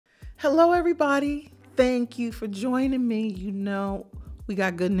Hello, everybody. Thank you for joining me. We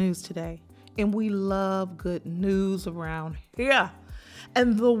got good news today, and we love good news around here.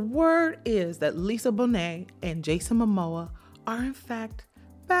 And the word is that Lisa Bonet and Jason Momoa are, in fact,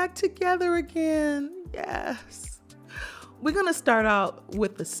 back together again. Yes. We're going to start out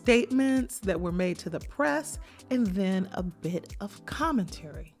with the statements that were made to the press and then a bit of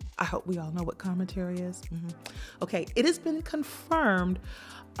commentary. I hope we all know what commentary is. Okay, it has been confirmed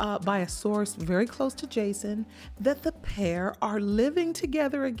by a source very close to Jason that the pair are living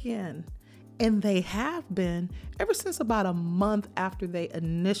together again. And they have been ever since about a month after they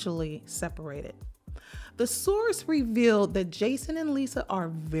initially separated. The source revealed that Jason and Lisa are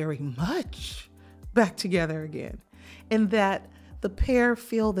very much back together again, and that the pair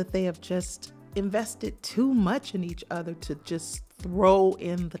feel that they have just invested too much in each other to just throw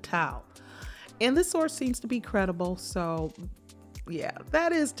in the towel. And the source seems to be credible, so yeah,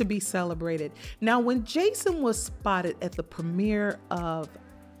 that is to be celebrated. Now, when Jason was spotted at the premiere of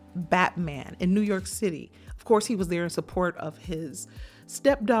Batman in New York City, of course, he was there in support of his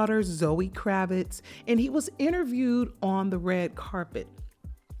stepdaughter, Zoe Kravitz, and he was interviewed on the red carpet.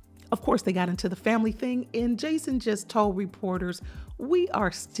 Of course, they got into the family thing, and Jason just told reporters, "We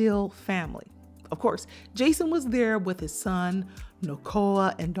are still family." Of course, Jason was there with his son,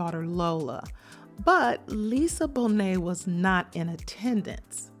 Momoa, and daughter Lola. But Lisa Bonet was not in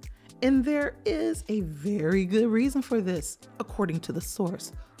attendance. And there is a very good reason for this, according to the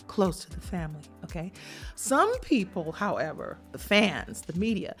source close to the family, okay? Some people, however, the fans, the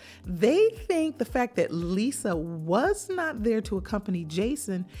media, they think the fact that Lisa was not there to accompany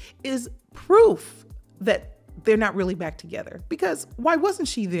Jason is proof that they're not really back together. Because why wasn't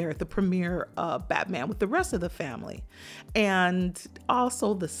she there at the premiere of Batman with the rest of the family? And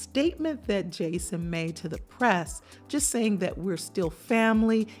also the statement that Jason made to the press, just saying that we're still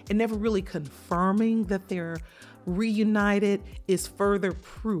family and never really confirming that they're reunited, is further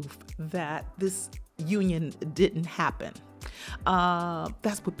proof that this union didn't happen.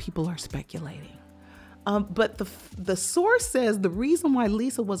 That's what people are speculating. But the source says the reason why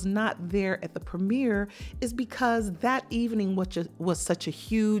Lisa was not there at the premiere is because that evening was such a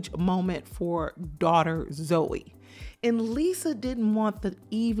huge moment for daughter Zoe. And Lisa didn't want the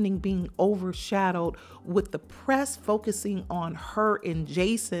evening being overshadowed with the press focusing on her and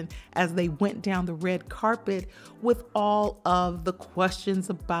Jason as they went down the red carpet with all of the questions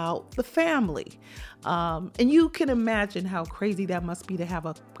about the family. And you can imagine how crazy that must be to have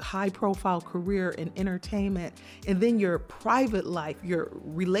a high-profile career in entertainment, and then your private life, your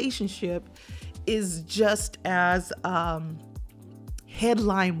relationship is just as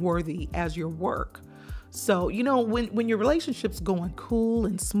headline-worthy as your work. So, when your relationship's going cool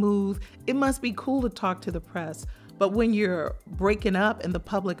and smooth, it must be cool to talk to the press. But when you're breaking up in the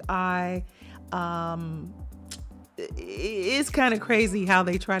public eye, it's kind of crazy how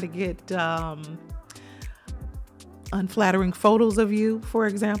they try to get unflattering photos of you, for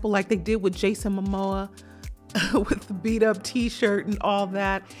example, like they did with Jason Momoa with the beat up t-shirt and all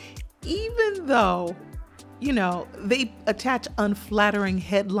that. Even though they attach unflattering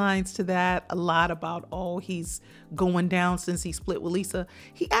headlines to that a lot about, oh, he's going down since he split with Lisa.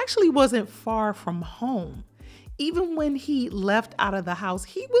 He actually wasn't far from home. Even when he left out of the house,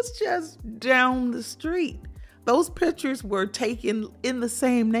 he was just down the street. Those pictures were taken in the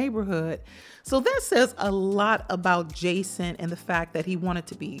same neighborhood. So that says a lot about Jason and the fact that he wanted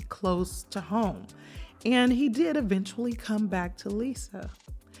to be close to home. And he did eventually come back to Lisa.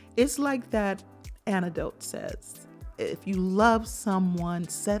 It's like that antidote says, if you love someone,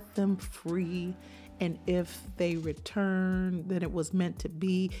 set them free. And if they return, then it was meant to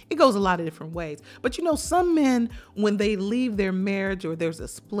be. It goes a lot of different ways. But some men, when they leave their marriage or there's a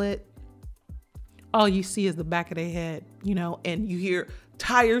split, all you see is the back of their head, and you hear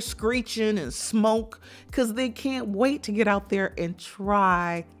tires screeching and smoke because they can't wait to get out there and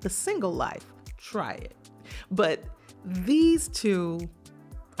try the single life. Try it. But these two,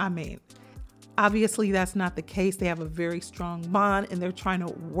 obviously that's not the case. They have a very strong bond and they're trying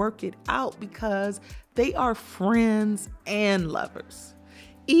to work it out because they are friends and lovers.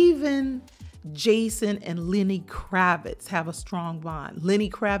 Even Jason and Lenny Kravitz have a strong bond. Lenny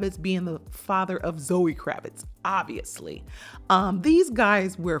Kravitz being the father of Zoe Kravitz, obviously. These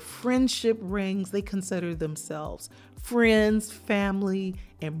guys wear friendship rings. They consider themselves friends, family,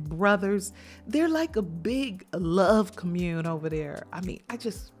 and brothers. They're like a big love commune over there.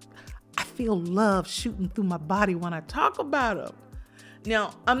 I feel love shooting through my body when I talk about them.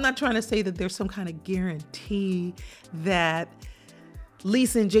 Now, I'm not trying to say that there's some kind of guarantee that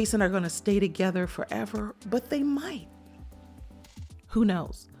Lisa and Jason are going to stay together forever, but they might. Who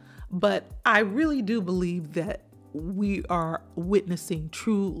knows? But I really do believe that we are witnessing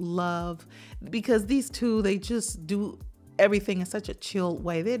true love because these two, they just do everything in such a chilled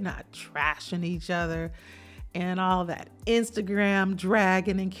way. They're not trashing each other and all that Instagram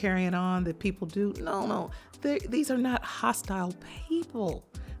dragging and carrying on that people do. No. These are not hostile people.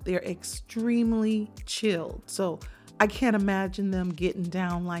 They're extremely chilled. So I can't imagine them getting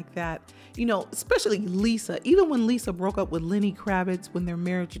down like that. You know, especially Lisa. Even when Lisa broke up with Lenny Kravitz, when their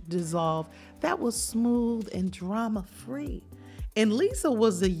marriage dissolved, that was smooth and drama-free. And Lisa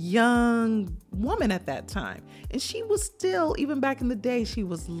was a young woman at that time. And she was still, even back in the day, she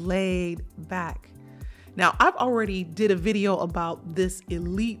was laid back. Now, I've already did a video about this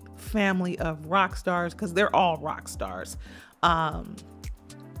elite family of rock stars, because they're all rock stars,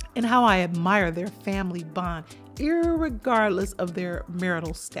 and how I admire their family bond, irregardless of their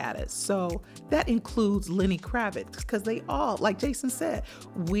marital status. So that includes Lenny Kravitz, because they all, like Jason said,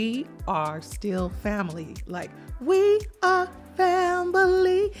 we are still family. Like, we are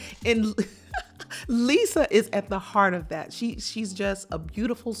family. And Lisa is at the heart of that. She's just a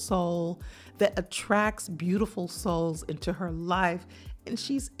beautiful soul that attracts beautiful souls into her life. And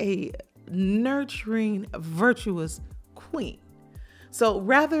she's a nurturing, virtuous queen. So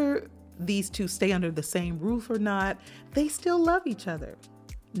rather these two stay under the same roof or not, they still love each other.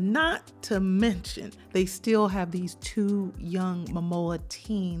 Not to mention, they still have these two young Momoa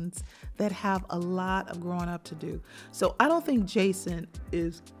teens that have a lot of growing up to do. So I don't think Jason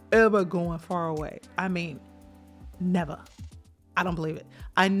is ever going far away. I mean, never. I don't believe it.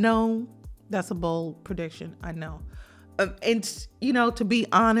 I know that's a bold prediction. I know. And, you know, to be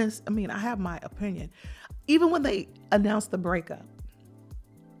honest, I mean, I have my opinion. Even when they announced the breakup,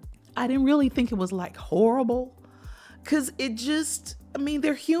 I didn't really think it was like horrible, because it just, I mean,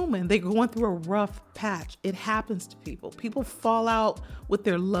 they're human. They're going through a rough patch. It happens to people. People fall out with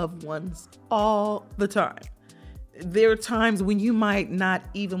their loved ones all the time. There are times when you might not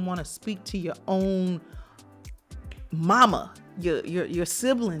even want to speak to your own mama, your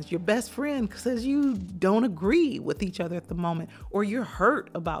siblings, your best friend, because you don't agree with each other at the moment, or you're hurt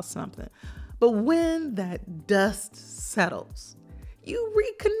about something. But when that dust settles, you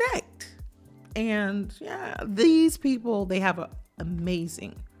reconnect. And yeah, these people, they have an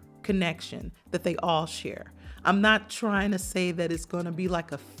amazing connection that they all share. I'm not trying to say that it's going to be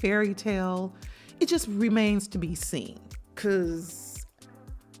like a fairy tale. It just remains to be seen, because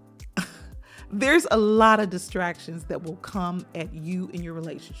there's a lot of distractions that will come at you in your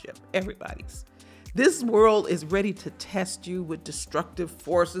relationship. Everybody's. This world is ready to test you with destructive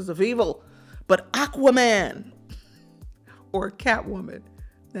forces of evil. But Aquaman or Catwoman,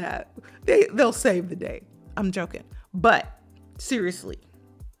 that they'll save the day. I'm joking. But seriously,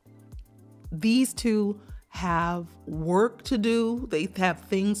 these two have work to do. They have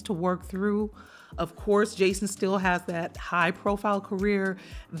things to work through. Of course, Jason still has that high profile career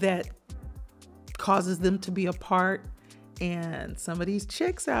that causes them to be apart. And some of these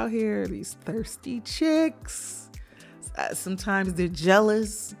chicks out here, these thirsty chicks, sometimes they're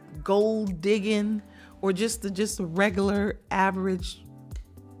jealous, gold digging, or just a regular average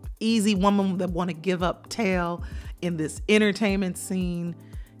easy woman that want to give up tail in this entertainment scene.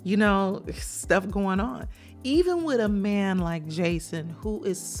 You know, stuff going on. Even with a man like Jason, who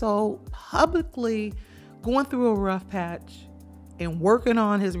is so publicly going through a rough patch and working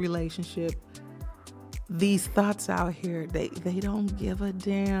on his relationship, these thoughts out here, they don't give a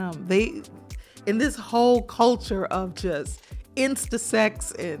damn. They, in this whole culture of just insta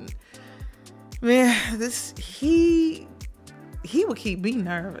sex, and man, he would keep me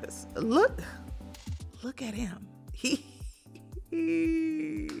nervous. Look at him.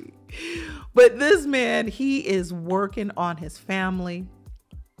 But this man, he is working on his family.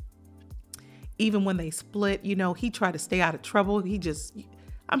 Even when they split, you know, he tried to stay out of trouble.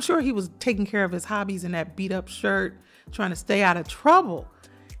 I'm sure he was taking care of his hobbies in that beat up shirt, trying to stay out of trouble.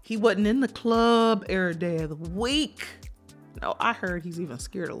 He wasn't in the club every day of the week. No, I heard he's even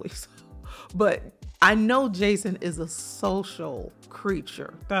scared of Lisa. But I know Jason is a social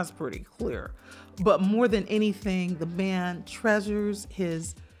creature. That's pretty clear. But more than anything, the man treasures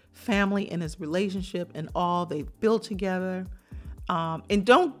his family and his relationship and all they've built together. And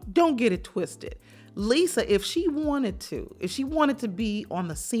don't get it twisted. Lisa, if she wanted to be on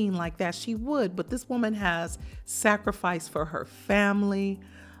the scene like that, she would. But this woman has sacrificed for her family.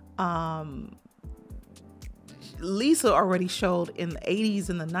 Lisa already showed in the 80s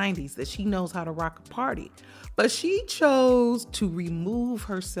and the 90s that she knows how to rock a party. But she chose to remove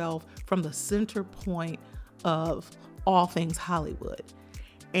herself from the center point of all things Hollywood.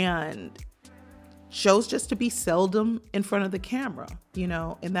 And chose just to be seldom in front of the camera. You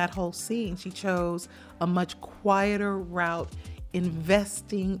know, in that whole scene, she chose a much quieter route,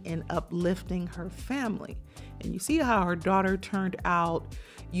 investing in uplifting her family. And you see how her daughter turned out.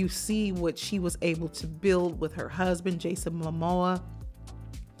 You see what she was able to build with her husband, Jason Momoa.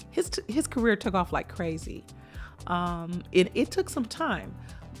 His career took off like crazy. It took some time,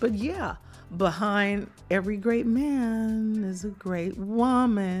 but yeah, behind every great man is a great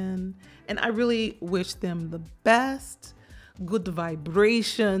woman. And I really wish them the best, good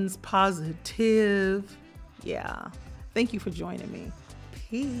vibrations, positive. Yeah. Thank you for joining me.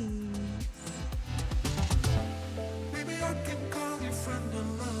 Peace.